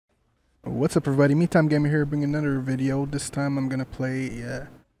What's up, everybody? Me Time Gamer here, bringing another video. This time I'm gonna play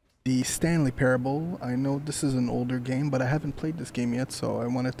the Stanley Parable. I know this is an older game, but I haven't played this game yet, so I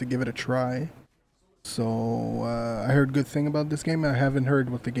wanted to give it a try. So I heard good thing about this game. I haven't heard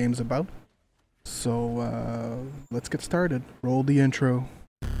what the game's about. So let's get started. Roll the intro.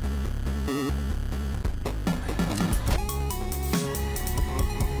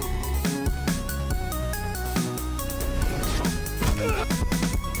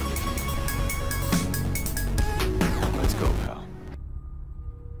 Let's go, pal.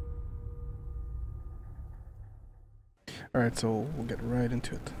 Alright, so we'll get right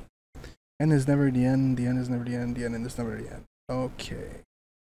into it. End is never the end, the end is never the end, the end is never the end. Okay.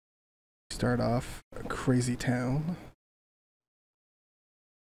 Start off a crazy town.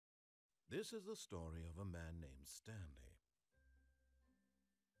 This is the story of a man named Stanley.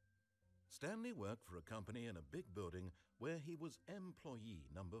 Stanley worked for a company in a big building where he was employee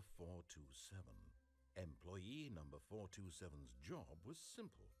number 427. Employee number 427's job was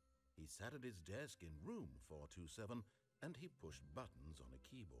simple. He sat at his desk in room 427 and he pushed buttons on a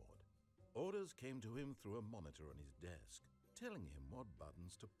keyboard. Orders came to him through a monitor on his desk, telling him what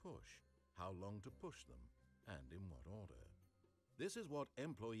buttons to push, how long to push them, and in what order. This is what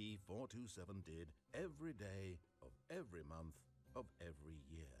employee 427 did every day of every month of every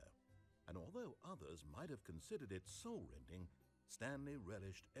year. And although others might have considered it soul-rending, Stanley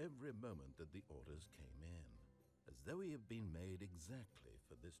relished every moment that the orders came in, as though he had been made exactly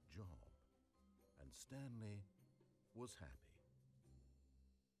for this job. And Stanley was happy.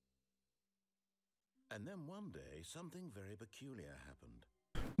 And then one day, something very peculiar happened.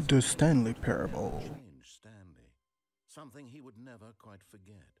 The Stanley Parable. Changed Stanley. Something he would never quite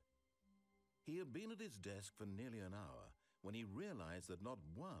forget. He had been at his desk for nearly an hour when he realized that not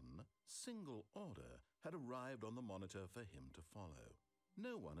one single order had arrived on the monitor for him to follow.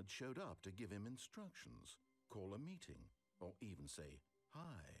 No one had showed up to give him instructions, call a meeting, or even say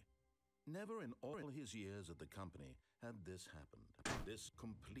hi. Never in all his years at the company had this happened, this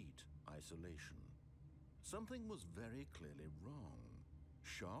complete isolation. Something was very clearly wrong.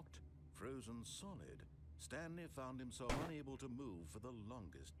 Shocked, frozen solid, Stanley found himself unable to move for the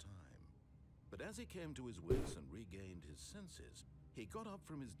longest time. But as he came to his wits and regained his senses, he got up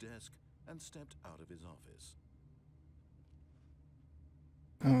from his desk and stepped out of his office.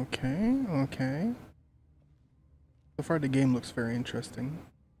 Okay. So far the game looks very interesting.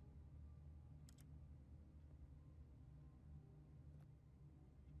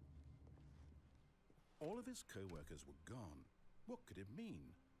 All of his co-workers were gone. What could it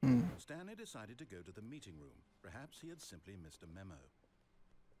mean? Stanley decided to go to the meeting room. Perhaps he had simply missed a memo.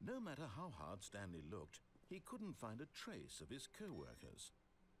 No matter how hard Stanley looked, he couldn't find a trace of his co-workers.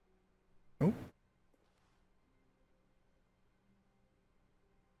 Oh.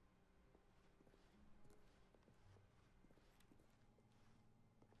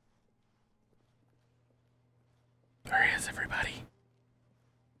 There he is, everybody.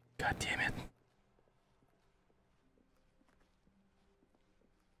 God damn it.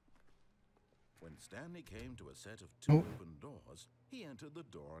 When Stanley came to a set of two open doors, he entered the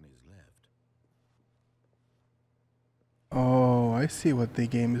door on his left. Oh, I see what the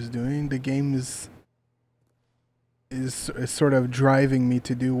game is doing. The game is sort of driving me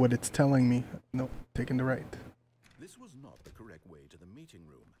to do what it's telling me. Nope, taking the right. This was not the correct way to the meeting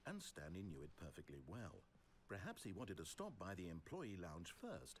room, and Stanley knew it perfectly well. Perhaps he wanted to stop by the employee lounge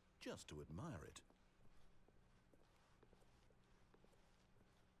first, just to admire it.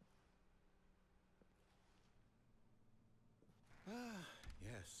 Ah,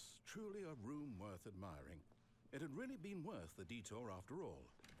 yes, truly a room worth admiring. It had really been worth the detour after all.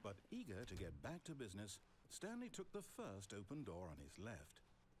 But eager to get back to business, Stanley took the first open door on his left.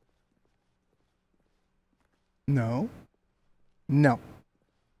 No. No.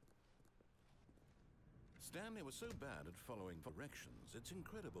 Stanley was so bad at following directions, it's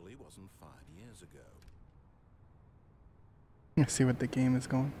incredible he wasn't 5 years ago. Let's see what the game is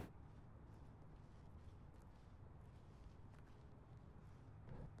going.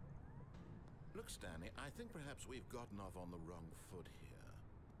 Look, Stanley, I think perhaps we've gotten off on the wrong foot here.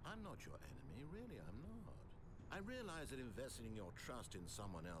 I'm not your enemy, really, I'm not. I realize that investing your trust in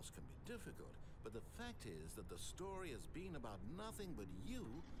someone else can be difficult, but the fact is that the story has been about nothing but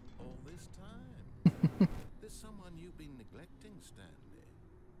you all this time. There's someone you've been neglecting, Stanley.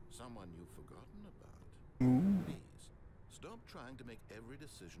 Someone you've forgotten about. Ooh. Please, stop trying to make every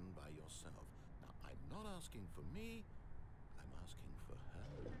decision by yourself. Now, I'm not asking for me, I'm asking for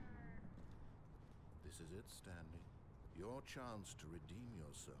her. This is it, Stanley. Your chance to redeem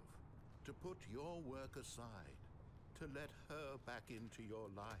yourself, to put your work aside, to let her back into your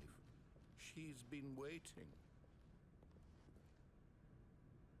life, She's been waiting.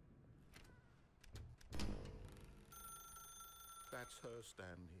 That's her,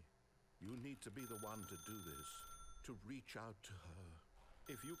 Stanley. You need to be the one to do this, to reach out to her.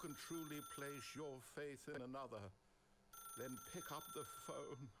 If you can truly place your faith in another, then pick up the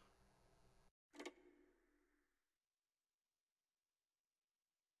phone.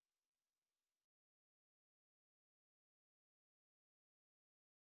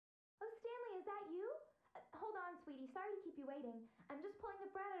 Oh, Stanley, is that you? Hold on, sweetie. Sorry to keep you waiting. I'm just pulling the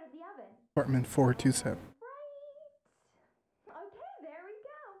bread out of the oven. Apartment 427. Right. Okay, there we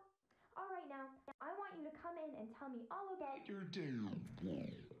go. All right, now, I want you to come in and tell me all about your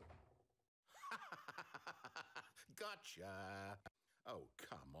day. Gotcha. Oh,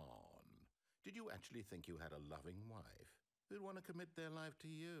 come on. Did you actually think you had a loving wife who'd want to commit their life to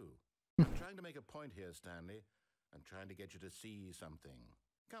you? I'm trying to make a point here, Stanley. I'm trying to get you to see something.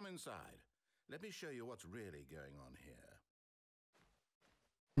 Come inside. Let me show you what's really going on here.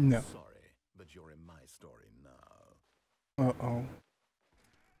 No. Sorry, but you're in my story now. Uh-oh.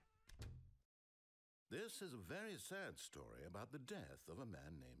 This is a very sad story about the death of a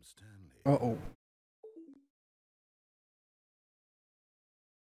man named Stanley. Uh-oh.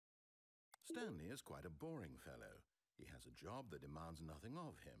 Stanley is quite a boring fellow. He has a job that demands nothing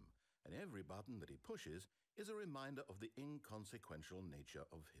of him, and every button that he pushes is a reminder of the inconsequential nature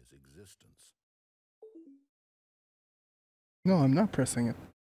of his existence. No, I'm not pressing it.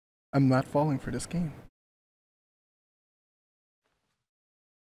 I'm not falling for this game.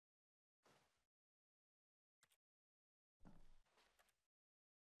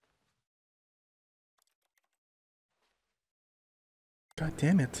 God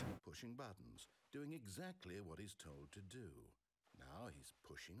damn it. Pushing buttons, doing exactly what he's told to do. Now he's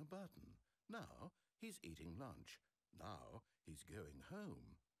pushing a button. Now he's eating lunch. Now he's going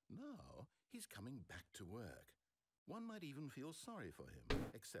home. Now he's coming back to work. One might even feel sorry for him,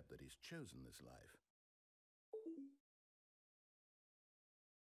 except that he's chosen this life.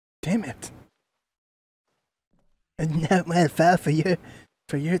 Damn it. And not my fault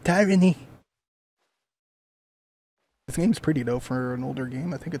for your tyranny. This game's pretty though for an older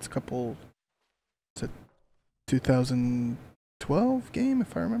game. I think it's it's a 2012 game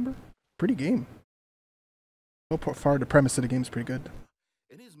if I remember. Pretty game. So far the premise of the game's pretty good.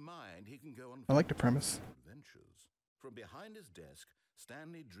 In his mind, he can go on I like the premise. adventures. From behind his desk,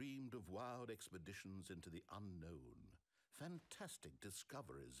 Stanley dreamed of wild expeditions into the unknown, fantastic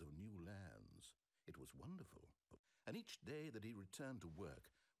discoveries of new lands. It was wonderful. And each day that he returned to work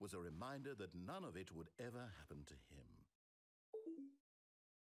was a reminder that none of it would ever happen to him.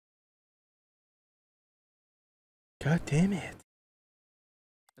 God damn it.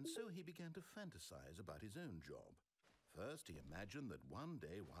 And so he began to fantasize about his own job. First, he imagined that one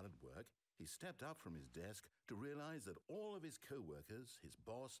day while at work, he stepped up from his desk to realize that all of his co-workers, his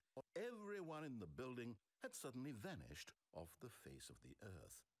boss, everyone in the building had suddenly vanished off the face of the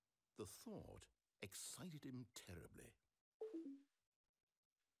earth. The thought excited him terribly.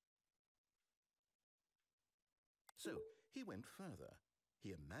 So he went further.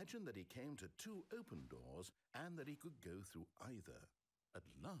 He imagined that he came to two open doors and that he could go through either. At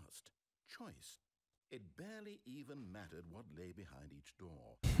last, choice. It barely even mattered what lay behind each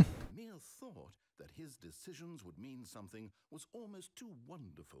door. The mere thought that his decisions would mean something was almost too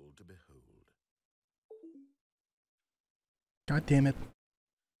wonderful to behold. God damn it.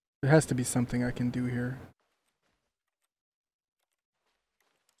 There has to be something I can do here.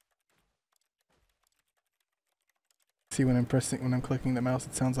 See, when I'm clicking the mouse,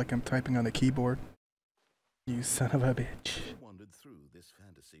 it sounds like I'm typing on the keyboard. You son of a bitch. He wandered through this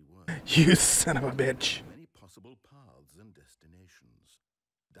fantasy world. You son of a bitch. Many possible paths and destinations.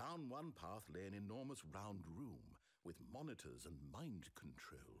 Down one path lay an enormous round room with monitors and mind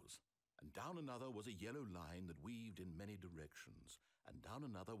controls. And down another was a yellow line that weaved in many directions. And down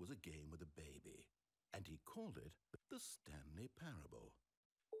another was a game with a baby. And he called it the Stanley Parable.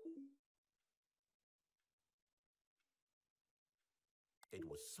 It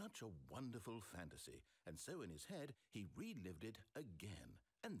was such a wonderful fantasy, and so in his head he relived it again,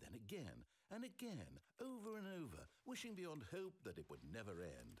 and then again, and again, over and over, wishing beyond hope that it would never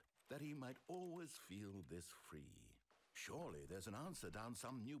end, that he might always feel this free. Surely there's an answer down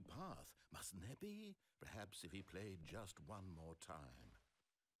some new path, mustn't there be? Perhaps if he played just one more time.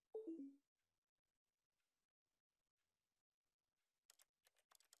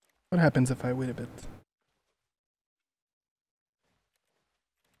 What happens if I wait a bit?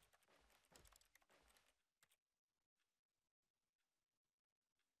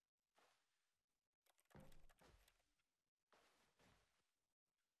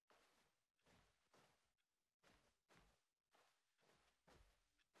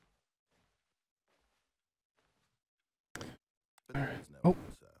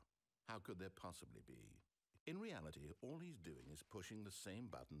 could there possibly be? In reality, all he's doing is pushing the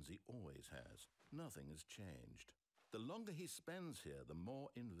same buttons he always has. Nothing has changed. The longer he spends here, the more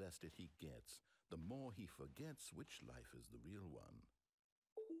invested he gets, the more he forgets which life is the real one.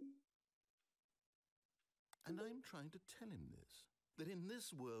 And I'm trying to tell him this, that in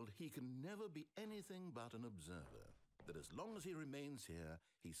this world he can never be anything but an observer, that as long as he remains here,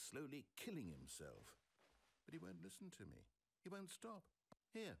 he's slowly killing himself. But he won't listen to me. He won't stop.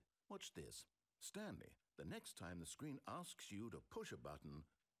 Here, watch this. Stanley, the next time the screen asks you to push a button,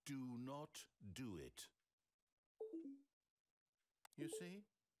 do not do it. You see?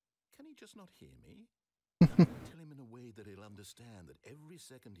 Can he just not hear me? Tell him in a way that he'll understand that every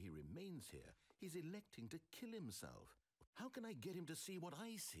second he remains here, he's electing to kill himself. How can I get him to see what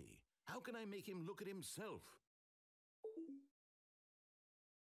I see? How can I make him look at himself?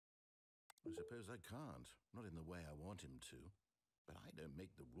 I suppose I can't, not in the way I want him to. But I don't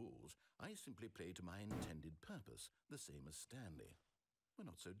make the rules. I simply play to my intended purpose, the same as Stanley. We're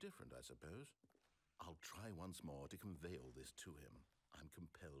not so different, I suppose. I'll try once more to convey all this to him. I'm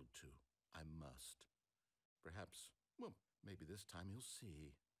compelled to. I must. Perhaps, well, maybe this time he'll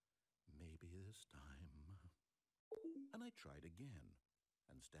see. Maybe this time. And I tried again,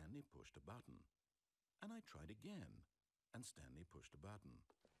 and Stanley pushed a button. And I tried again, and Stanley pushed a button.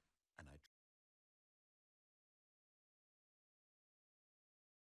 And I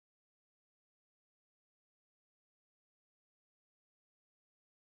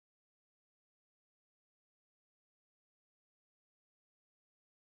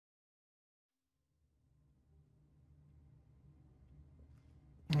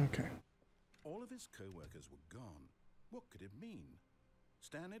Okay. All of his co-workers were gone. What could it mean?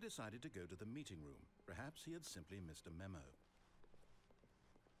 Stanley decided to go to the meeting room. Perhaps he had simply missed a memo.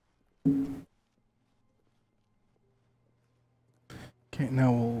 Okay,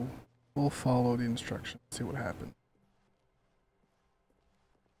 now we'll follow the instructions, see what happens.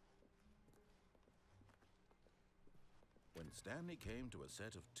 When Stanley came to a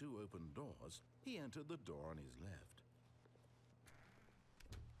set of 2 open doors, he entered the door on his left.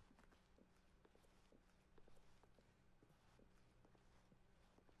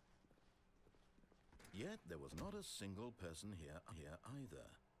 Yet there was not a single person here either.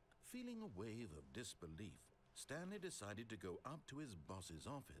 Feeling a wave of disbelief, Stanley decided to go up to his boss's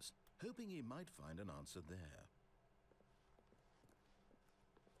office, hoping he might find an answer there.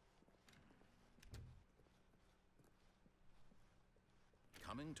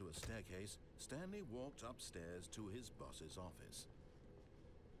 Coming to a staircase, Stanley walked upstairs to his boss's office.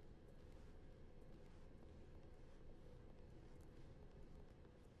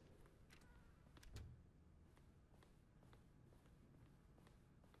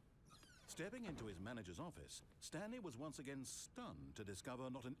 Stepping into his manager's office, Stanley was once again stunned to discover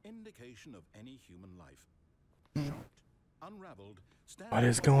not an indication of any human life. Shocked, unraveled, Stanley What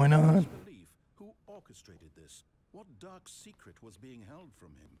is going on? Belief, who orchestrated this? What dark secret was being held from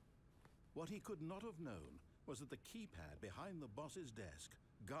him? What he could not have known was that the keypad behind the boss's desk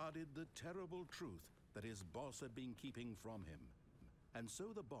guarded the terrible truth that his boss had been keeping from him. And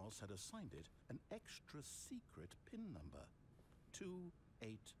so the boss had assigned it an extra secret PIN number,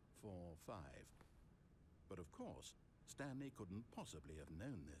 2845. But of course, Stanley couldn't possibly have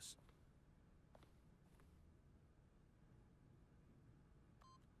known this.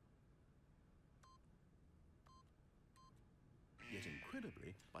 Yet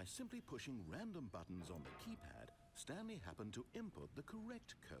incredibly, by simply pushing random buttons on the keypad, Stanley happened to input the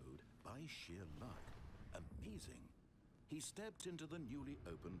correct code by sheer luck. Amazing. He stepped into the newly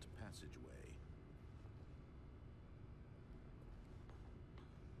opened passageway.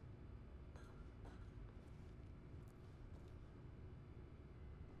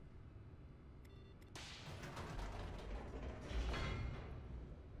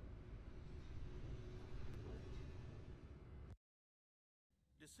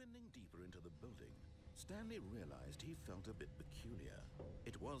 Descending deeper into the building, Stanley realized he felt a bit peculiar.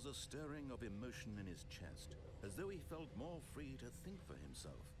 It was a stirring of emotion in his chest, as though he felt more free to think for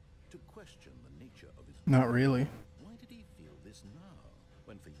himself, to question the nature of his... Not really. Why did he feel this now,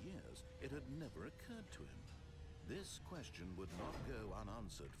 when for years it had never occurred to him? This question would not go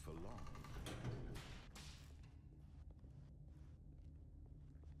unanswered for long.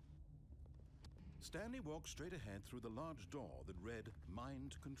 Stanley walked straight ahead through the large door that read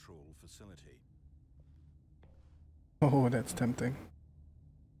Mind Control Facility. Oh, that's tempting.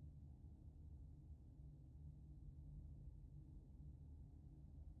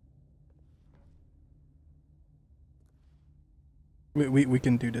 We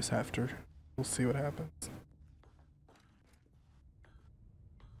can do this after. We'll see what happens.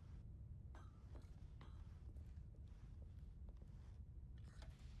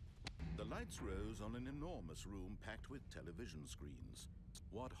 The lights rose on an enormous room packed with television screens.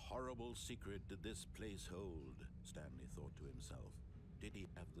 What horrible secret did this place hold? Stanley thought to himself. Did he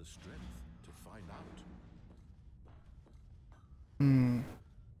have the strength to find out?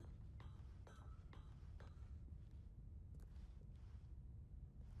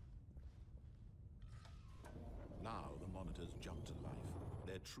 Now the monitors jumped to life,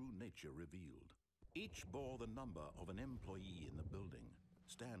 their true nature revealed. Each bore the number of an employee in the building,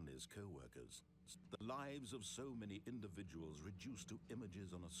 Stanley's co-workers. The lives of so many individuals reduced to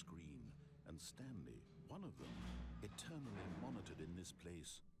images on a screen, and Stanley, one of them, eternally monitored in this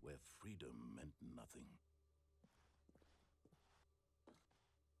place where freedom meant nothing.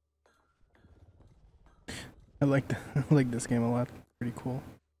 I like this game a lot. Pretty cool.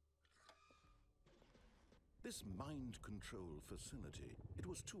 This mind control facility, it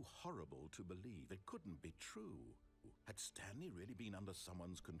was too horrible to believe. It couldn't be true. Had Stanley really been under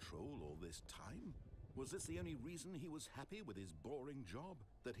someone's control all this time? Was this the only reason he was happy with his boring job?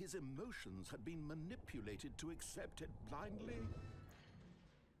 That his emotions had been manipulated to accept it blindly?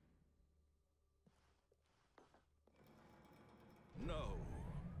 No,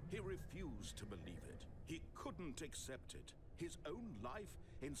 he refused to believe it. He couldn't accept it. His own life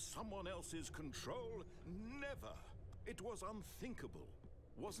in someone else's control? Never! It was unthinkable,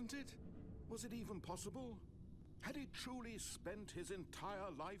 wasn't it? Was it even possible? Had he truly spent his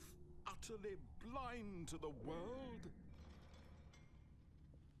entire life utterly blind to the world?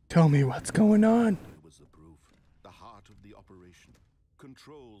 Tell me what's going on. It was the proof, the heart of the operation.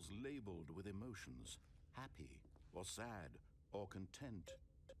 Controls labeled with emotions, happy or sad or content.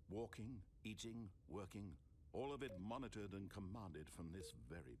 Walking, eating, working, all of it monitored and commanded from this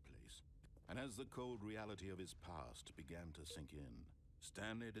very place. And as the cold reality of his past began to sink in,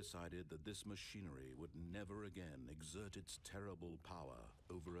 Stanley decided that this machinery would never again exert its terrible power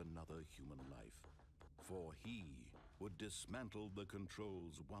over another human life. For he would dismantle the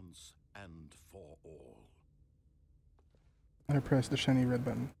controls once and for all. I press the shiny red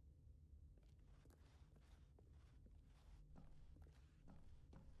button.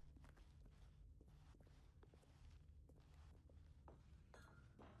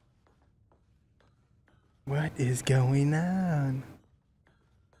 What is going on?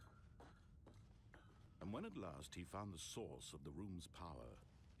 And when at last he found the source of the room's power,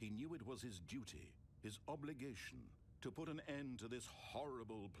 he knew it was his duty, his obligation, to put an end to this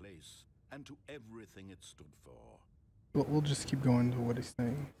horrible place and to everything it stood for. We'll just keep going to what he's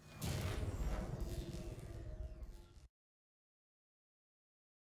saying.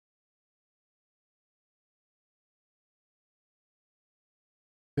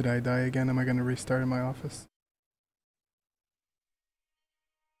 Did I die again? Am I going to restart in my office?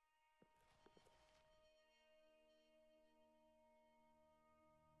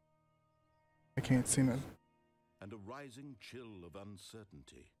 I can't see none. And a rising chill of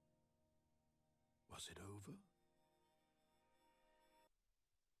uncertainty. Was it over?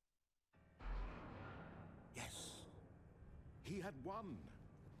 Yes. He had won.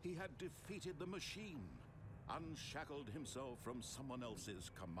 He had defeated the machine. Unshackled himself from someone else's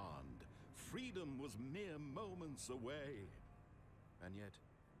command. Freedom was mere moments away. And yet,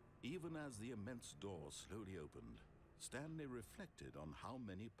 even as the immense door slowly opened, Stanley reflected on how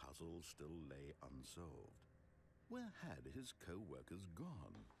many puzzles still lay unsolved. Where had his co-workers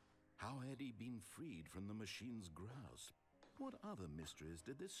gone? How had he been freed from the machine's grasp? What other mysteries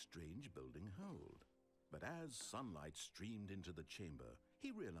did this strange building hold? But as sunlight streamed into the chamber,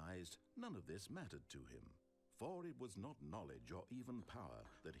 he realized none of this mattered to him. For it was not knowledge or even power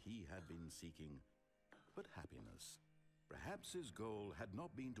that he had been seeking, but happiness. Perhaps his goal had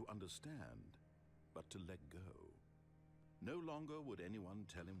not been to understand, but to let go. No longer would anyone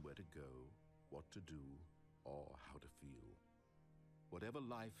tell him where to go, what to do, or how to feel. Whatever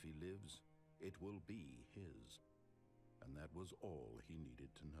life he lives, it will be his. And that was all he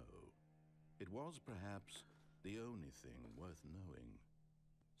needed to know. It was perhaps the only thing worth knowing.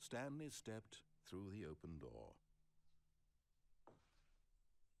 Stanley stepped through the open door.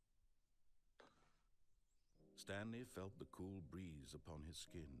 Stanley felt the cool breeze upon his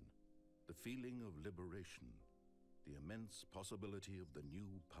skin, the feeling of liberation, the immense possibility of the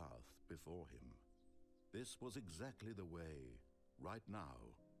new path before him. This was exactly the way, right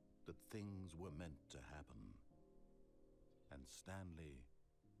now, that things were meant to happen. And Stanley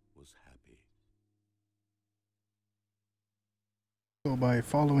was happy. So by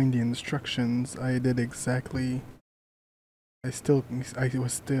following the instructions, I did exactly. I was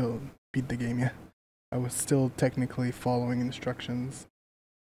still beat the game, yeah. I was still technically following instructions,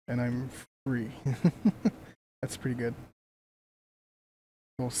 and I'm free. That's pretty good.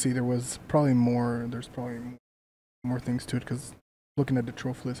 We'll see. There's probably more things to it, because looking at the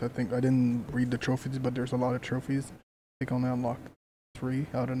trophy list, I think I didn't read the trophies, but there's a lot of trophies. I think I only unlocked 3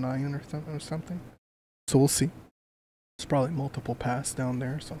 out of 9 or something. So we'll see. There's probably multiple paths down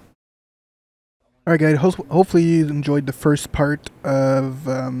there. So, all right, guys. Hopefully you enjoyed the first part of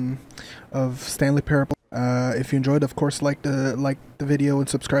Stanley Parable. If you enjoyed, of course, like the video and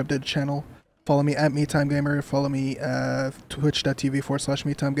subscribe to the channel. Follow me at MeTimeGamer. Follow me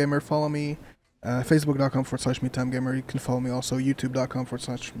twitch.tv/MeTimeGamer. Follow me Facebook.com/MeTimeGamer. You can follow me also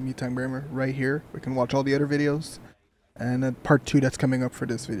YouTube.com/MeTimeGamer right here. We can watch all the other videos. And then part 2 that's coming up for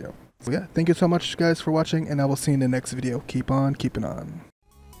this video. So yeah, thank you so much guys for watching, and I will see you in the next video. Keep on keeping on.